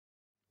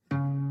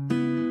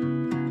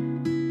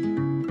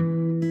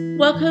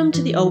Welcome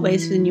to the Old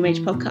Ways for the New Age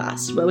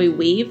podcast, where we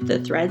weave the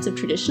threads of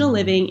traditional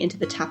living into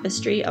the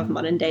tapestry of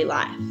modern day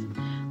life.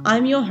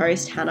 I'm your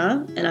host,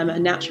 Hannah, and I'm a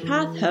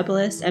naturopath,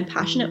 herbalist, and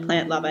passionate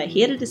plant lover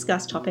here to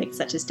discuss topics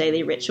such as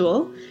daily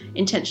ritual,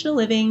 intentional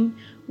living,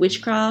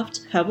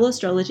 witchcraft, herbal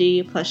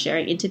astrology, plus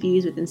sharing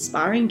interviews with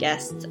inspiring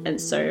guests, and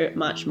so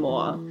much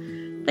more.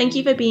 Thank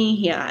you for being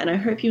here, and I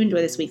hope you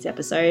enjoy this week's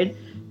episode.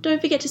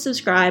 Don't forget to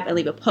subscribe and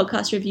leave a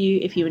podcast review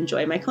if you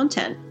enjoy my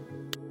content.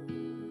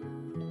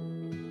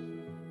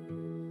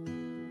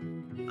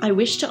 I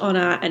wish to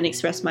honour and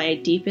express my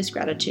deepest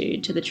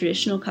gratitude to the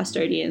traditional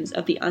custodians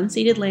of the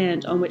unceded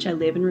land on which I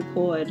live and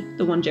record,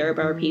 the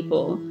Wanjerabara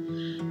people.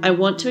 I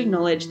want to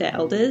acknowledge their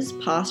elders,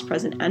 past,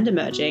 present and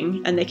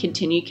emerging, and their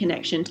continued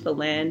connection to the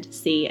land,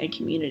 sea and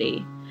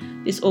community.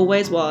 This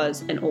always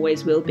was and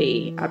always will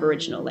be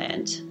Aboriginal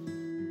land.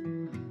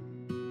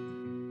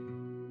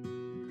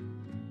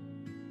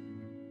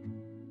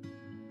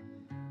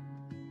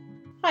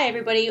 Hi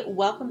everybody,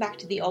 welcome back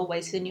to the Old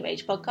Ways for the New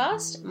Age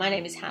podcast. My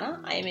name is Hannah,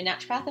 I am a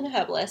naturopath and a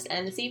herbalist,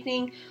 and this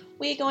evening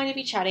we are going to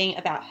be chatting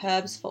about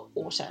herbs for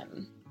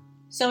autumn.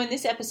 So in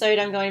this episode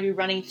I'm going to be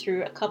running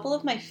through a couple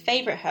of my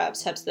favourite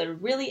herbs that are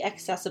really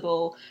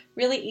accessible,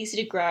 really easy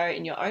to grow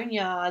in your own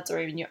yards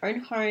or even your own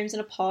homes in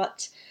a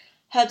pot,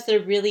 herbs that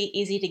are really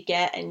easy to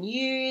get and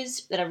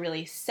use, that are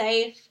really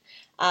safe,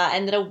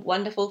 and that are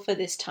wonderful for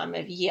this time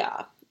of year.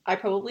 I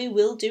probably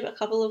will do a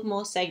couple of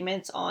more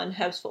segments on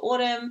herbs for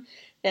autumn,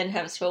 then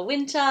herbs for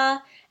winter,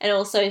 and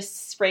also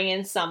spring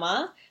and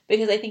summer,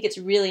 because I think it's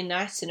really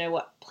nice to know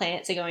what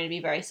plants are going to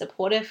be very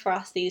supportive for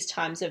us these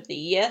times of the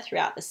year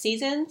throughout the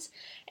seasons.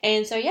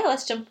 And so yeah,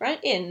 let's jump right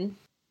in.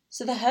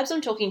 So the herbs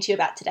I'm talking to you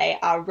about today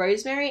are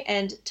rosemary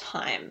and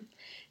thyme.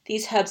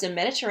 These herbs are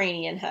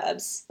Mediterranean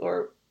herbs,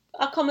 or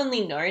are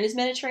commonly known as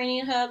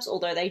Mediterranean herbs,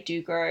 although they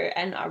do grow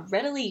and are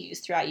readily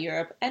used throughout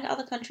Europe and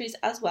other countries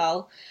as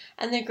well,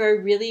 and they grow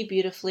really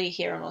beautifully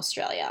here in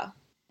Australia.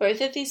 Both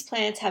of these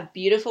plants have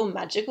beautiful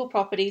magical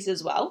properties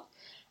as well,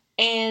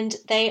 and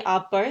they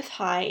are both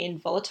high in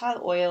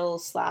volatile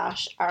oils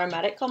 /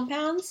 aromatic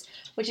compounds,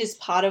 which is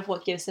part of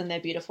what gives them their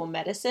beautiful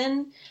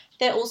medicine.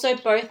 They're also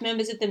both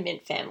members of the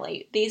mint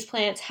family. These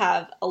plants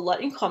have a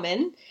lot in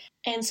common,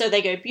 and so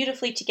they go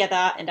beautifully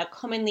together and are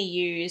commonly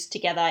used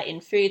together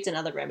in foods and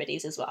other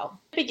remedies as well.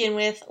 To begin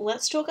with,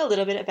 let's talk a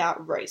little bit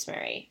about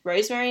rosemary.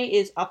 Rosemary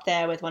is up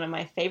there with one of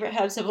my favorite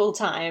herbs of all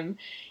time.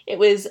 It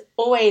was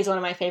always one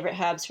of my favorite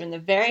herbs from the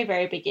very,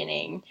 very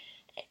beginning.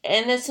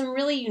 And there's some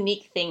really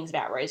unique things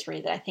about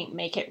rosemary that I think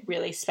make it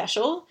really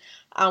special,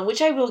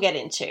 which I will get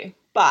into.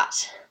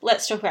 But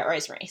let's talk about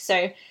rosemary.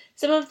 So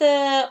some of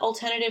the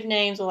alternative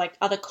names or like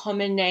other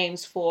common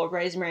names for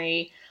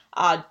rosemary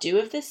are Dew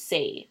of the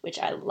Sea, which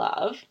I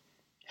love,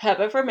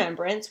 Herb of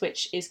Remembrance,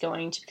 which is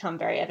going to become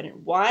very evident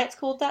why it's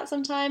called that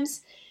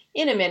sometimes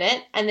in a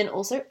minute, and then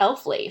also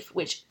Elf Leaf,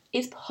 which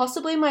is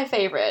possibly my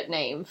favorite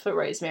name for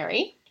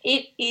rosemary.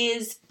 It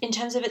is, in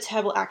terms of its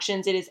herbal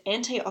actions, it is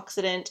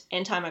antioxidant,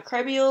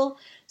 antimicrobial,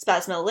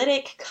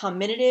 spasmolytic,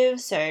 carminative,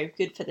 so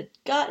good for the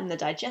gut and the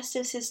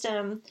digestive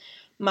system,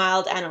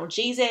 mild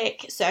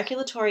analgesic,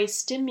 circulatory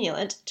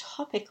stimulant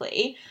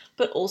topically,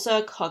 but also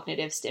a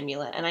cognitive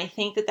stimulant. And I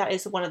think that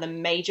is one of the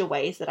major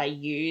ways that I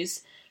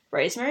use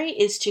rosemary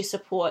is to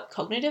support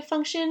cognitive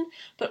function,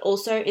 but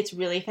also it's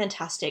really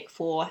fantastic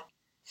for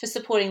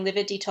supporting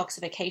liver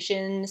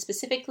detoxification,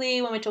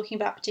 specifically when we're talking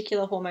about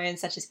particular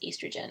hormones such as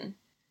estrogen.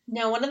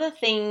 Now, one of the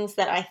things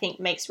that I think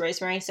makes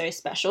rosemary so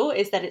special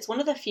is that it's one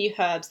of the few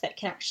herbs that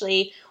can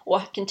actually,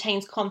 or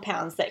contains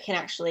compounds that can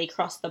actually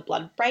cross the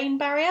blood-brain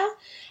barrier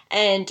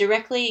and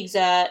directly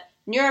exert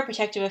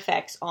neuroprotective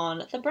effects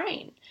on the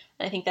brain.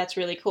 And I think that's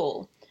really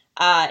cool.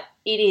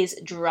 It is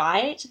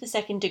dry to the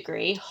second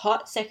degree,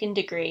 hot second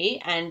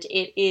degree, and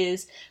it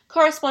is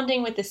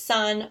corresponding with the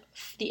sun,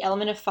 the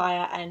element of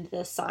fire, and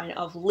the sign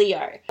of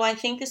Leo. So I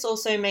think this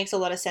also makes a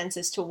lot of sense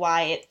as to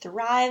why it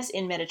thrives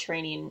in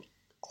Mediterranean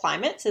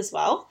climates as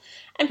well,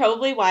 and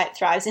probably why it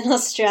thrives in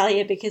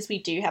Australia because we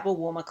do have a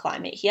warmer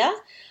climate here.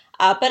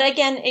 But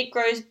again, it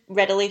grows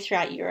readily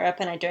throughout Europe,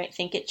 and I don't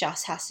think it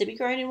just has to be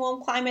grown in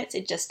warm climates,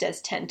 it just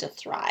does tend to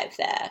thrive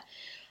there.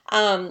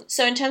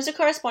 So in terms of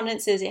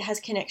correspondences, it has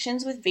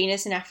connections with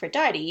Venus and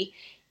Aphrodite,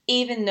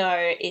 even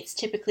though it's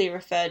typically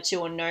referred to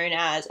or known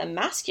as a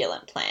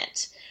masculine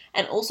plant,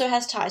 and also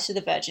has ties to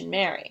the Virgin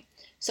Mary.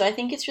 So I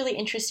think it's really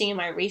interesting in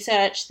my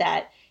research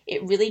that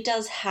it really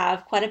does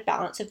have quite a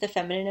balance of the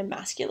feminine and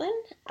masculine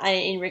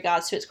in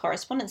regards to its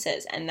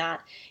correspondences, and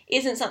that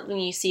isn't something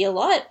you see a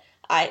lot.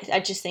 I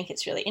just think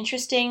it's really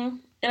interesting,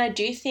 and I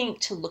do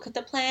think to look at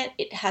the plant,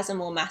 it has a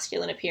more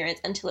masculine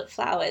appearance until it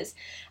flowers,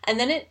 and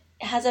then it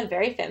has a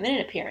very feminine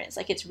appearance,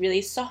 like it's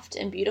really soft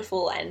and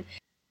beautiful, and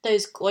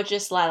those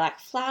gorgeous lilac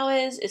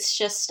flowers, it's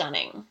just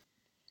stunning.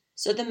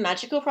 So the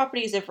magical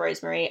properties of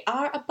rosemary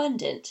are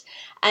abundant,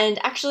 and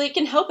actually it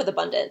can help with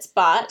abundance,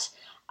 but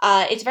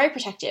it's very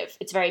protective,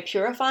 it's very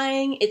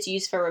purifying, it's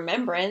used for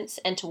remembrance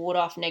and to ward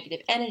off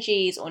negative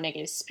energies or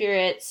negative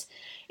spirits.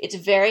 It's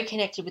very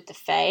connected with the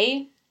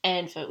fae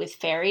and with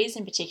fairies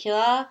in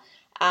particular.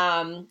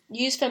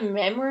 used for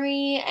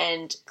memory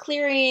and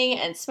clearing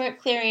and smoke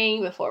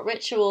clearing before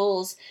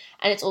rituals,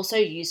 and it's also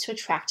used to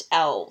attract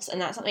elves,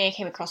 and that's something I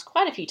came across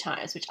quite a few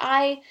times, which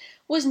I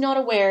was not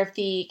aware of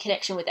the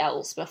connection with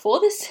elves before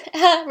this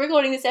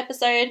recording this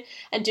episode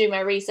and doing my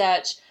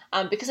research,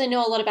 because I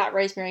know a lot about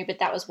rosemary, but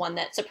that was one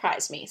that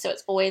surprised me, so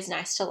it's always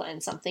nice to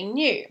learn something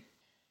new.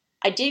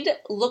 I did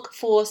look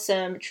for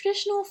some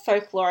traditional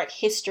folkloric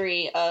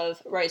history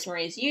of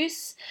rosemary's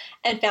use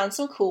and found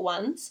some cool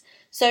ones.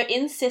 So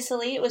in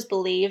Sicily, it was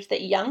believed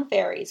that young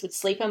fairies would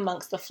sleep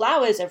amongst the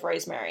flowers of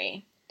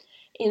rosemary.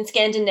 In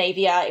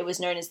Scandinavia, it was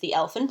known as the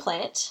elfin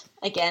plant.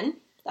 Again,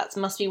 that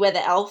must be where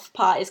the elf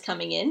part is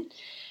coming in.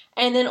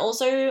 And then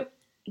also,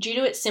 due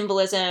to its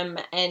symbolism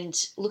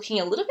and looking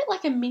a little bit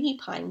like a mini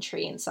pine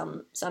tree in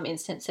some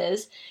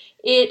instances,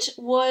 it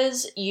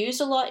was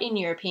used a lot in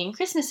European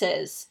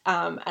Christmases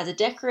as a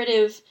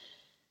decorative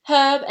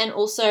herb and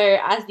also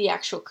as the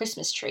actual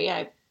Christmas tree.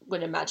 I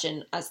would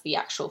imagine as the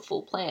actual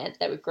full plant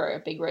that would grow a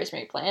big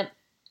rosemary plant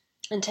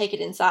and take it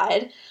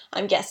inside,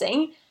 I'm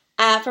guessing,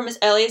 from as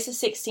early as the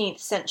 16th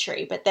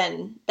century. But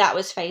then that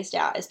was phased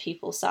out as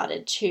people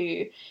started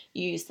to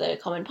use the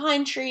common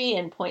pine tree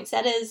and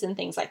poinsettias and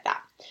things like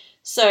that.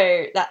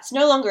 So that's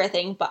no longer a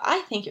thing, but I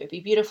think it would be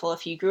beautiful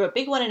if you grew a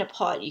big one in a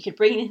pot. You could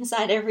bring it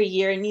inside every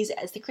year and use it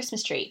as the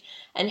Christmas tree.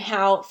 And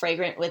how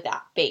fragrant would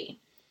that be?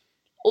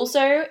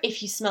 Also,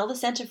 if you smell the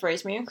scent of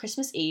rosemary on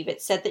Christmas Eve,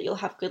 it's said that you'll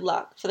have good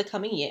luck for the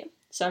coming year.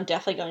 So I'm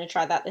definitely going to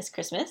try that this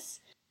Christmas.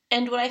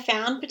 And what I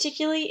found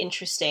particularly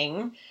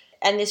interesting,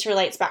 and this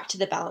relates back to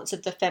the balance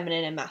of the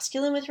feminine and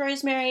masculine with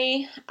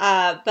rosemary,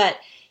 but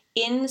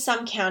in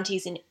some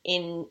counties in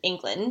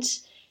England,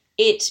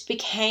 it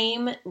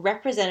became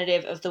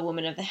representative of the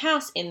woman of the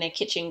house in their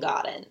kitchen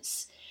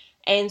gardens.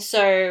 And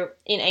so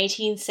in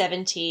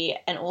 1870,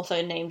 an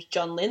author named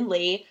John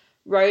Lindley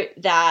wrote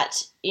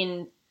that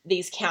in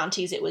these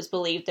counties it was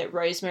believed that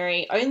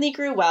rosemary only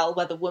grew well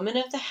where the woman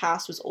of the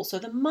house was also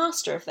the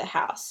master of the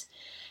house.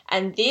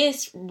 And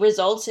this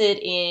resulted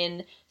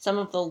in some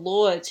of the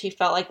lords who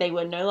felt like they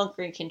were no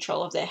longer in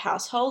control of their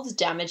households,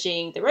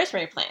 damaging the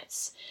rosemary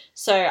plants.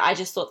 So I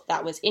just thought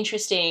that was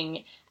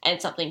interesting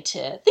and something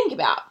to think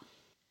about.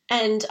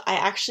 And I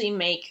actually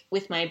make,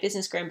 with my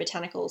business grown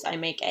botanicals, I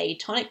make a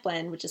tonic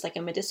blend, which is like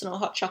a medicinal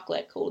hot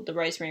chocolate called the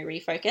Rosemary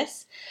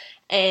Refocus.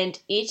 And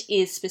it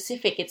is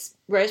specific. It's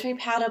rosemary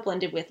powder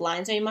blended with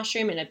lion's mane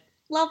mushroom in a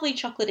lovely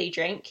chocolatey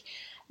drink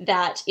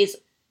that is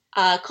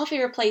a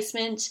coffee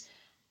replacement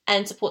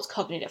and supports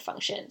cognitive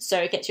function. So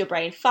it gets your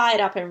brain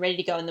fired up and ready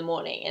to go in the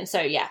morning. And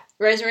so, yeah,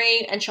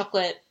 rosemary and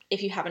chocolate,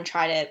 if you haven't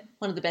tried it,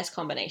 one of the best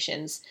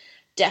combinations.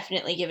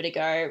 Definitely give it a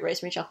go.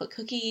 Rosemary chocolate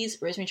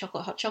cookies, rosemary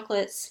chocolate hot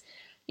chocolates,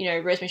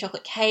 rosemary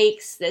chocolate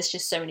cakes. There's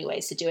just so many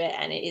ways to do it,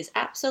 and it is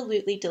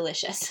absolutely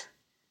delicious.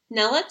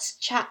 Now let's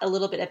chat a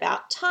little bit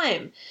about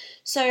thyme.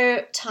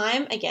 So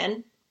thyme,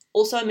 again,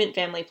 also a mint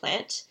family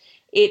plant.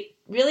 It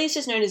really is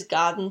just known as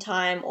garden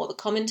thyme or the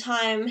common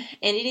thyme,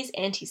 and it is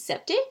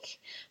antiseptic,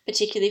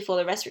 particularly for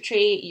the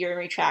respiratory,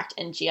 urinary tract,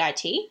 and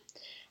GIT.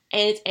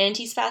 And it's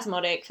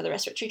antispasmodic for the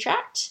respiratory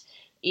tract.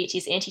 It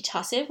is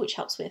antitussive, which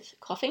helps with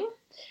coughing.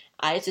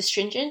 It's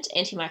astringent,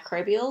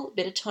 antimicrobial,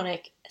 bitter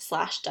tonic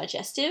 /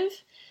 digestive.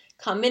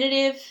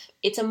 Carminative,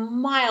 it's a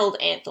mild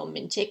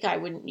anthelmintic. I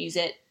wouldn't use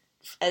it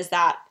as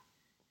that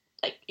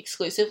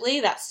exclusively.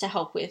 That's to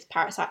help with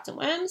parasites and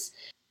worms.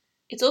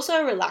 It's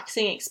also a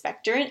relaxing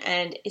expectorant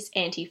and it's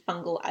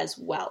antifungal as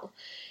well.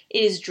 It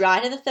is dry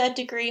to the 3rd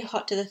degree,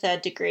 hot to the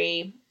 3rd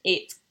degree.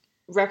 It's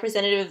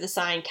representative of the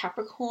sign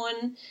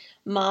Capricorn,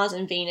 Mars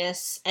and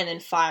Venus, and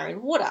then fire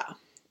and water.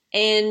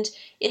 And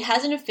it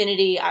has an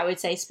affinity, I would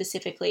say,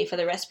 specifically for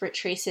the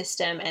respiratory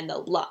system and the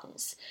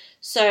lungs.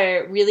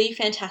 So really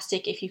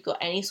fantastic if you've got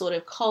any sort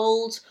of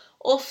cold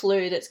or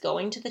flu that's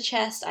going to the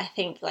chest. I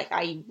think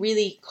I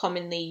really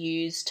commonly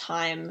use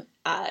thyme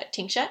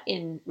tincture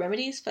in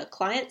remedies for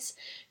clients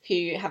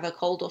who have a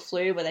cold or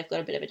flu where they've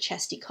got a bit of a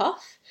chesty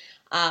cough.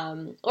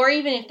 Or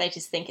even if they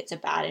just think it's a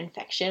bad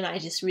infection, I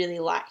just really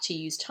like to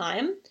use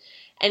thyme.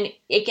 And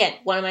again,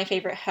 one of my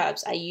favorite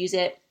herbs, I use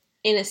it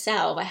in a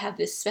salve. I have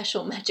this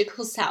special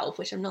magical salve,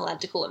 which I'm not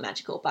allowed to call it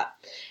magical, but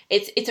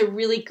it's a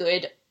really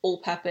good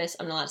all-purpose,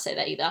 I'm not allowed to say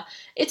that either.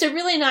 It's a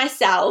really nice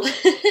salve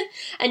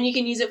and you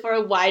can use it for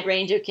a wide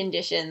range of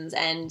conditions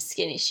and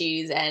skin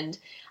issues. And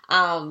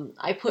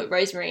I put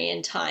rosemary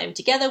and thyme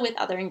together with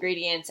other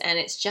ingredients and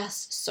it's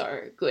just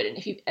so good. And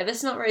if you've ever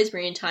smelled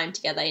rosemary and thyme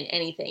together in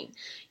anything,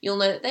 you'll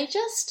know that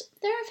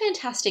they're a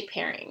fantastic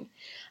pairing.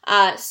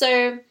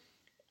 So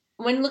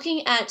when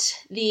looking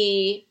at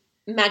the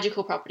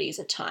magical properties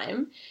of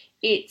thyme,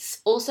 it's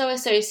also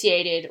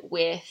associated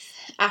with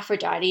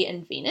Aphrodite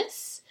and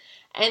Venus,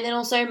 and then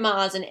also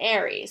Mars and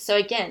Aries. So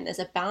again, there's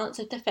a balance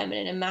of the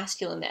feminine and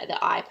masculine there that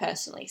I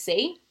personally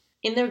see.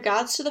 In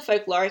regards to the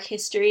folkloric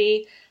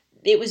history,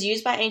 it was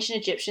used by ancient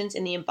Egyptians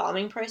in the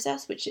embalming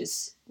process, which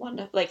is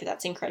wonderful.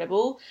 That's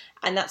incredible.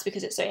 And that's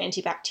because it's so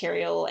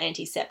antibacterial,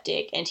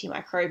 antiseptic,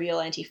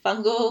 antimicrobial,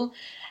 antifungal.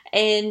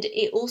 And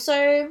it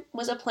also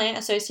was a plant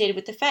associated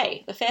with the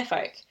fae, the fair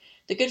folk.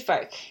 the good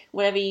folk,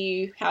 however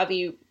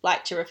you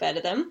like to refer to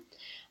them.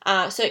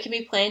 So it can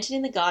be planted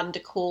in the garden to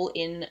call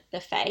in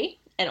the fae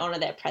and honour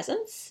their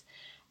presence.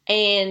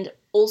 And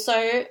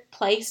also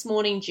place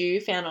morning dew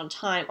found on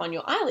thyme on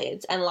your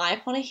eyelids and lie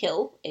upon a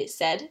hill, it's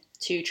said,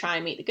 to try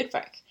and meet the good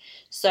folk.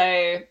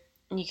 So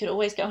you could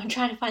always go and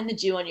try to find the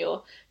dew on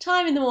your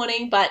thyme in the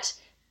morning, but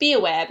be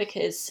aware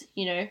because,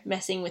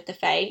 messing with the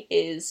fae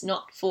is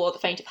not for the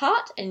faint of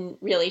heart and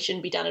really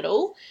shouldn't be done at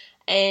all.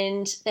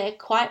 And they're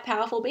quite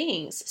powerful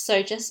beings.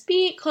 So just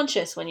be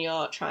conscious when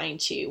you're trying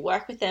to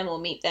work with them or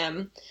meet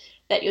them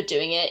that you're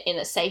doing it in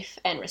a safe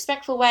and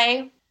respectful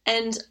way.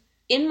 And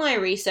in my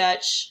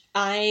research,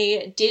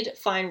 I did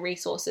find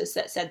resources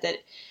that said that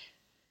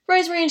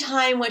rosemary and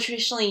thyme were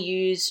traditionally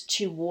used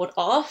to ward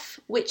off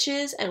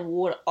witches and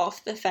ward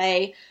off the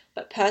fae,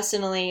 but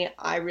personally,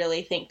 I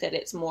really think that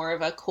it's more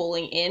of a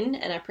calling in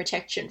and a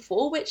protection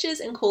for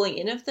witches and calling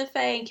in of the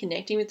fae and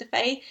connecting with the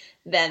fae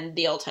than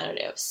the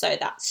alternative. So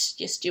that's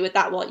just do with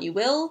that what you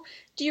will.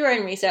 Do your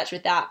own research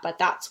with that, but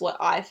that's what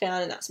I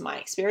found and that's my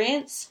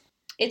experience.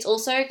 It's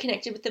also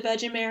connected with the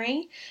Virgin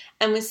Mary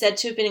and was said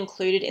to have been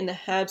included in the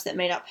herbs that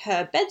made up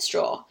her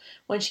bedstraw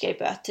when she gave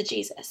birth to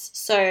Jesus.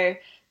 So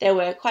there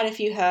were quite a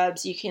few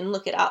herbs, you can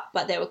look it up,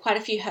 but there were quite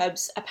a few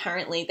herbs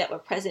apparently that were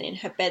present in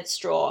her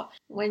bedstraw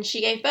when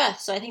she gave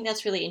birth. So I think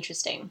that's really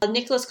interesting.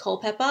 Nicholas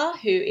Culpeper,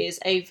 who is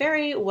a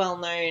very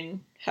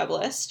well-known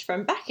herbalist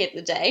from back in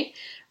the day,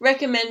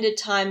 recommended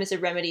thyme as a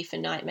remedy for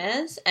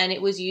nightmares, and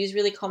it was used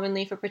really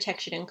commonly for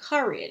protection and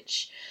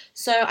courage.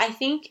 So I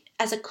think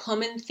as a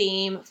common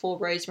theme for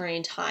rosemary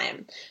and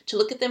thyme, to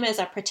look at them as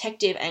a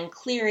protective and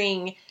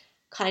clearing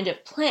kind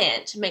of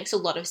plant makes a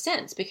lot of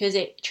sense because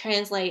it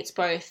translates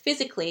both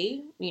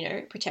physically,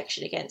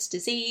 protection against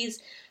disease,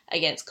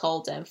 against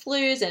colds and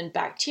flus and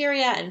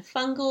bacteria and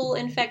fungal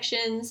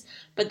infections,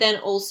 but then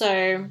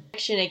also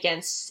protection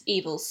against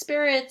evil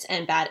spirits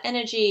and bad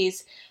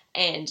energies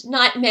and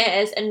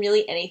nightmares and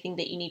really anything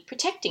that you need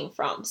protecting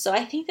from. So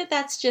I think that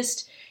that's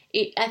just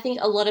it. I think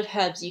a lot of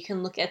herbs you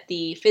can look at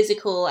the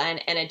physical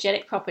and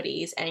energetic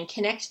properties and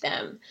connect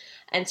them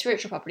and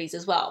spiritual properties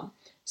as well.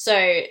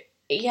 So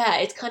yeah,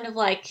 it's kind of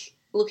like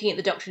looking at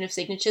the doctrine of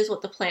signatures.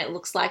 What the plant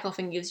looks like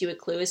often gives you a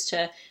clue as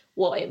to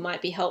what it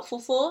might be helpful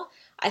for.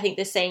 I think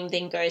the same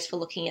thing goes for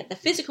looking at the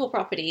physical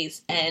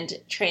properties and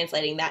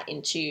translating that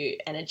into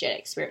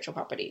energetic spiritual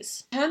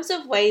properties. In terms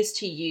of ways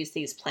to use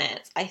these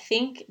plants, I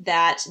think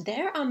that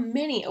there are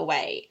many a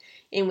way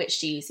in which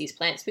to use these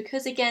plants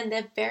because, again,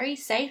 they're very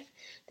safe,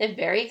 they're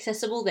very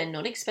accessible, they're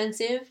not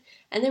expensive,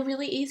 and they're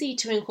really easy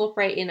to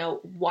incorporate in a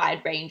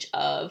wide range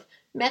of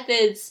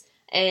methods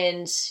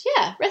and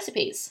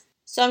recipes.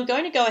 So I'm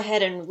going to go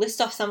ahead and list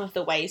off some of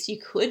the ways you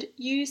could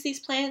use these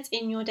plants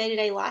in your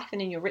day-to-day life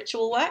and in your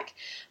ritual work.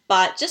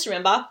 But just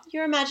remember,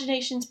 your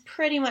imagination's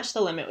pretty much the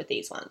limit with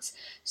these ones.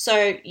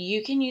 So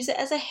you can use it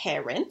as a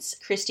hair rinse.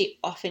 Christy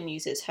often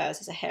uses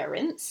hers as a hair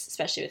rinse,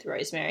 especially with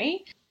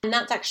rosemary. And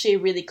that's actually a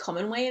really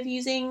common way of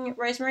using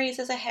rosemary is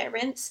as a hair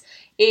rinse.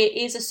 It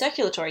is a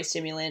circulatory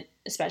stimulant,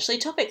 especially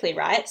topically,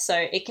 right? So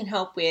it can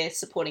help with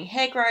supporting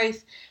hair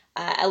growth,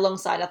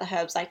 alongside other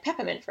herbs like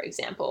peppermint, for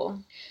example.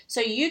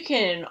 So you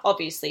can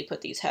obviously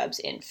put these herbs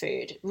in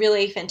food.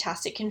 Really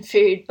fantastic in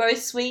food,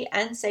 both sweet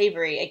and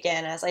savory.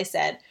 Again, as I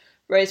said,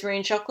 rosemary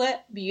and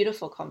chocolate,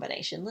 beautiful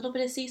combination. A little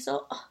bit of sea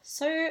salt,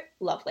 so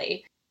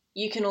lovely.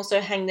 You can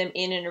also hang them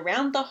in and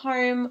around the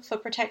home for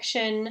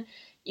protection.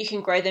 You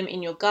can grow them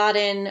in your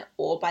garden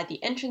or by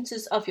the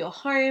entrances of your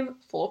home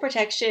for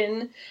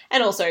protection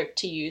and also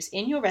to use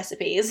in your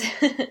recipes.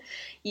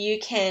 You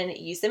can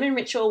use them in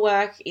ritual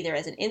work, either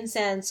as an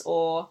incense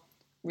or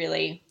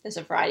really there's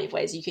a variety of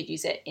ways you could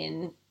use it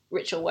in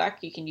ritual work.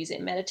 You can use it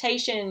in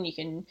meditation. You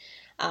can,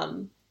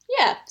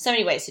 so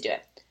many ways to do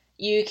it.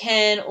 You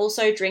can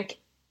also drink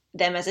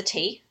them as a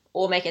tea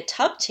or make a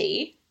tub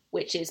tea,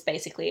 which is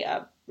basically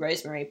a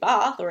rosemary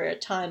bath or a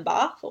thyme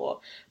bath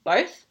or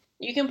both.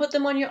 You can put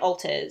them on your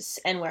altars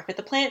and work with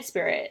the plant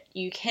spirit.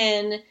 You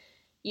can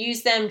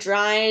use them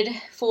dried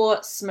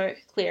for smoke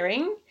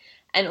clearing,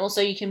 and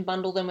also you can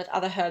bundle them with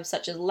other herbs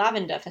such as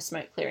lavender for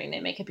smoke clearing.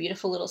 They make a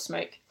beautiful little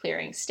smoke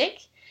clearing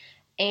stick.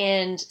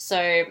 And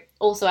so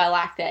also I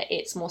like that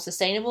it's more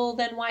sustainable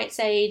than white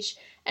sage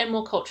and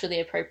more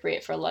culturally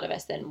appropriate for a lot of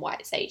us than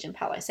white sage and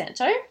Palo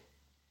Santo.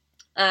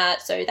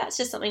 So that's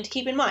just something to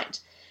keep in mind.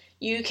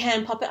 You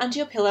can pop it under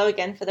your pillow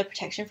again for the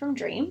protection from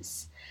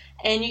dreams.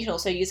 And you can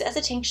also use it as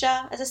a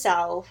tincture, as a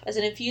salve, as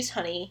an infused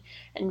honey,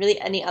 and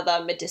really any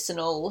other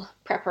medicinal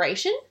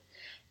preparation.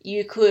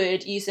 You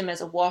could use them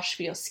as a wash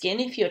for your skin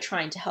if you're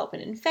trying to help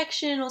an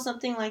infection or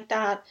something like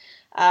that.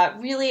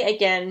 Really,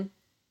 again,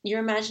 your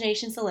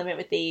imagination's the limit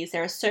with these.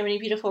 There are so many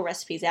beautiful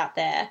recipes out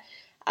there.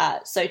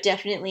 So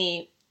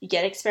definitely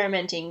get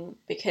experimenting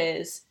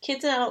because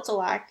kids and adults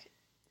alike,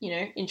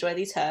 enjoy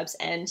these herbs.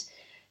 And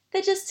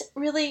they're just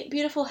really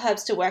beautiful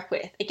herbs to work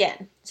with.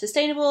 Again,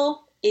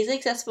 sustainable, easily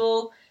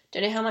accessible,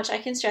 don't know how much I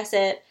can stress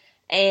it,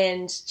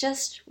 and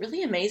just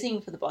really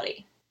amazing for the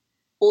body.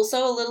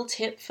 Also, a little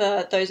tip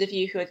for those of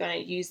you who are going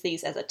to use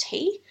these as a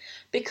tea,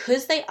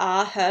 because they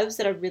are herbs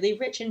that are really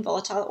rich in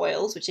volatile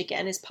oils, which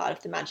again is part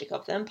of the magic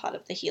of them, part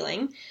of the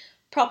healing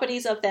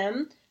properties of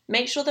them,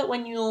 make sure that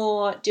when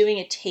you're doing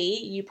a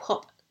tea, you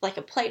pop like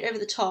a plate over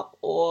the top,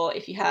 or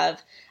if you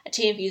have a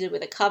tea infuser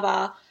with a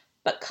cover,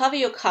 but cover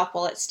your cup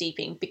while it's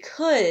steeping,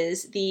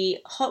 because the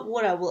hot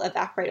water will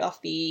evaporate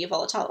off the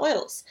volatile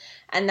oils,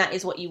 and that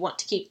is what you want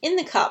to keep in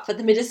the cup for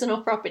the medicinal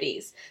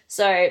properties.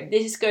 So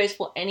this goes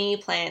for any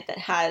plant that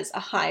has a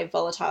high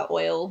volatile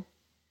oil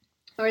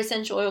or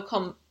essential oil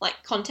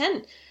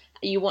content.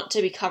 You want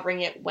to be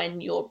covering it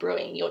when you're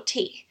brewing your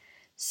tea.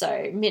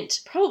 So mint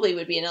probably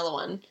would be another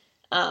one.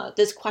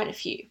 There's quite a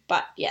few,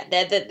 but yeah,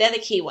 they're the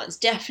key ones.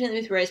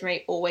 Definitely with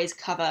rosemary, always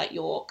cover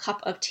your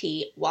cup of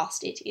tea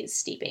whilst it is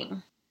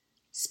steeping.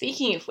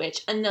 Speaking of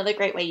which, another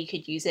great way you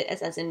could use it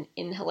is as an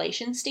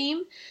inhalation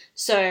steam.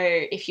 So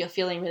if you're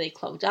feeling really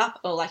clogged up,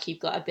 or like you've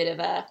got a bit of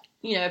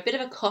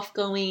a cough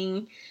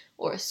going,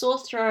 or a sore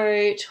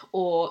throat,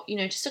 or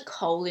just a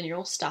cold and you're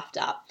all stuffed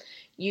up,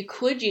 you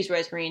could use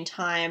rosemary and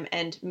thyme,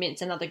 and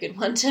mint's another good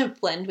one to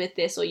blend with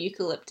this, or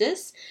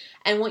eucalyptus.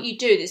 And what you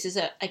do, this is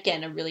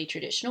again a really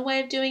traditional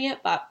way of doing it,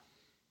 but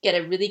get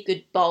a really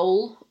good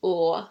bowl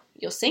or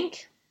your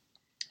sink,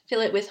 fill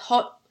it with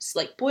hot,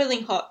 like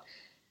boiling hot,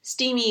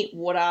 steamy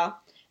water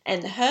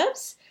and the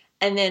herbs,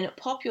 and then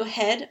pop your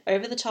head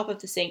over the top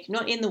of the sink,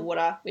 not in the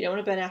water, we don't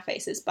want to burn our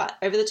faces, but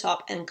over the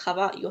top, and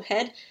cover your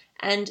head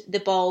and the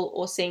bowl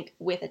or sink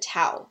with a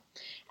towel.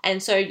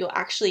 And so you're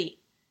actually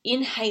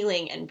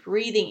inhaling and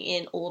breathing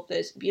in all of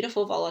those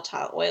beautiful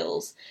volatile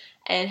oils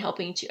and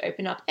helping to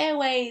open up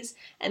airways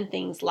and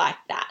things like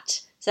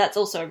that. So that's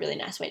also a really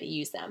nice way to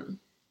use them.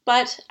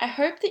 But I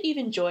hope that you've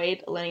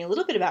enjoyed learning a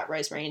little bit about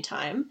rosemary and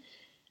thyme.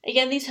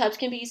 Again, these herbs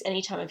can be used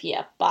any time of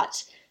year,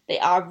 but they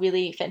are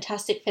really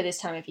fantastic for this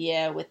time of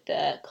year with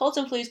the colds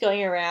and flus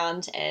going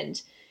around,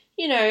 and,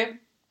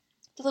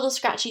 the little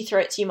scratchy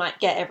throats you might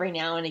get every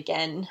now and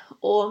again,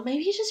 or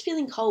maybe you're just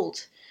feeling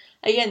cold.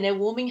 Again, they're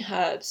warming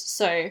herbs,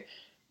 so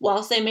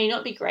whilst they may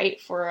not be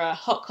great for a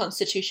hot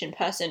constitution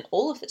person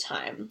all of the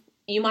time,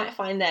 you might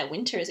find that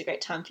winter is a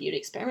great time for you to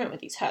experiment with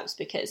these herbs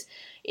because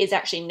it's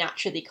actually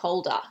naturally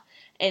colder.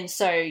 And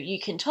so you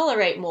can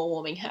tolerate more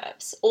warming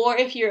herbs. Or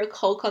if you're a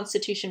cold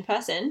constitution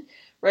person,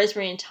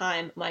 rosemary and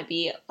thyme might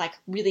be like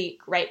really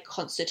great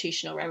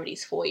constitutional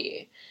remedies for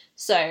you.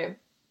 So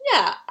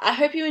yeah, I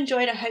hope you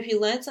enjoyed. I hope you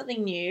learned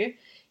something new.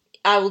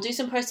 I will do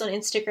some posts on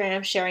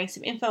Instagram sharing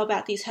some info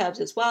about these herbs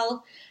as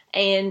well.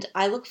 And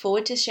I look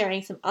forward to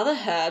sharing some other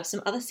herbs,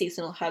 some other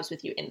seasonal herbs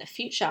with you in the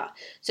future.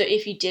 So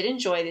if you did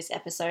enjoy this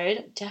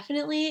episode,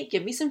 definitely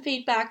give me some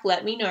feedback.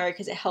 Let me know,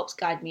 because it helps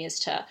guide me as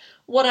to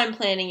what I'm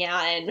planning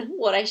out and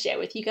what I share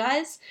with you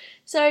guys.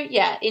 So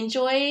yeah,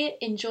 enjoy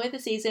the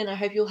season. I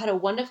hope you all had a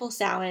wonderful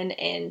Samhain,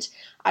 and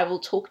I will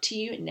talk to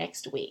you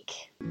next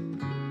week.